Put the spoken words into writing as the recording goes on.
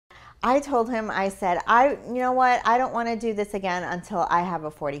I told him, I said, you know what, I don't want to do this again until I have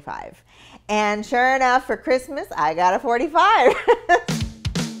a 45. And sure enough, for Christmas, I got a 45.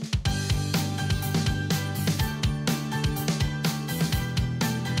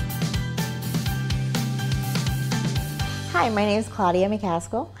 Hi, my name is Claudia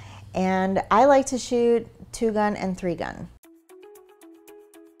McCaskill, and I like to shoot 2-gun and 3-gun.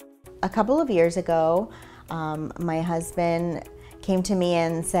 A couple of years ago, my husband came to me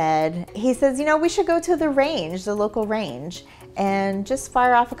and he says, you know, we should go to the range, the local range, and just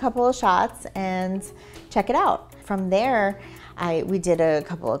fire off a couple of shots and check it out. From there, we did a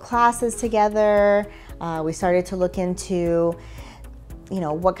couple of classes together. We started to look into, you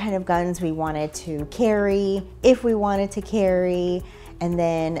know, what kind of guns we wanted to carry, if we wanted to carry, and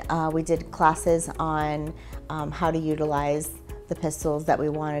then we did classes on how to utilize the pistols that we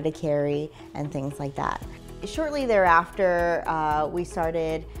wanted to carry and things like that. Shortly thereafter, we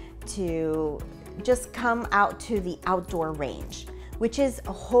started to just come out to the outdoor range, which is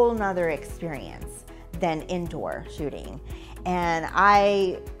a whole nother experience than indoor shooting. And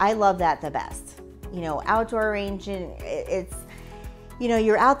I love that the best. You know, outdoor ranging, it's, you know,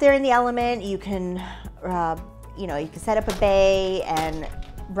 you're out there in the element, you can, you know, you can set up a bay and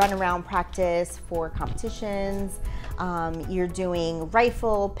run around practice for competitions. You're doing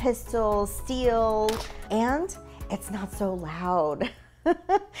rifle, pistol, steel, and it's not so loud.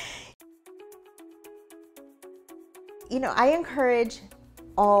 You know, I encourage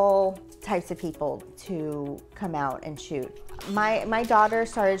all types of people to come out and shoot. My daughter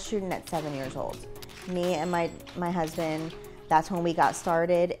started shooting at 7 years old. Me and my husband, that's when we got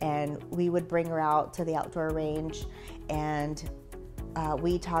started, and we would bring her out to the outdoor range, and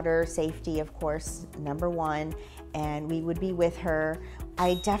we taught her safety, of course, number one, and we would be with her.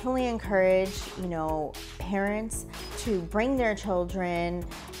 I definitely encourage, you know, parents to bring their children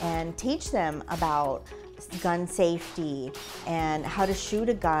and teach them about gun safety and how to shoot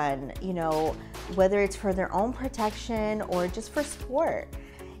a gun, you know, whether it's for their own protection or just for sport.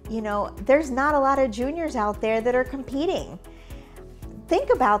 You know, there's not a lot of juniors out there that are competing.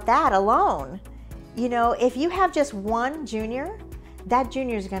 Think about that alone. You know, if you have just one junior, that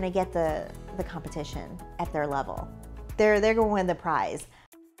junior is going to get the competition at their level. They're going to win the prize.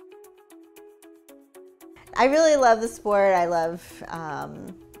 I really love the sport. I love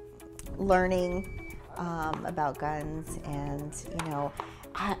learning about guns, and you know,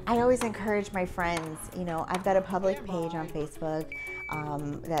 I always encourage my friends. You know, I've got a public page on Facebook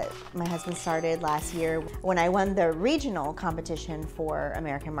that my husband started last year. When I won the regional competition for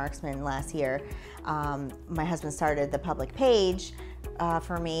American Marksman last year, my husband started the public page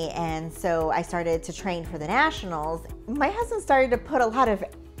for me, and so I started to train for the nationals. My husband started to put a lot of,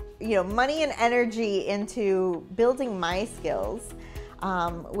 you know, money and energy into building my skills,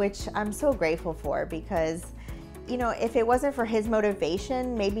 which I'm so grateful for, because, you know, if it wasn't for his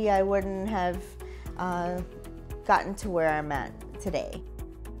motivation, maybe I wouldn't have gotten to where I'm at today.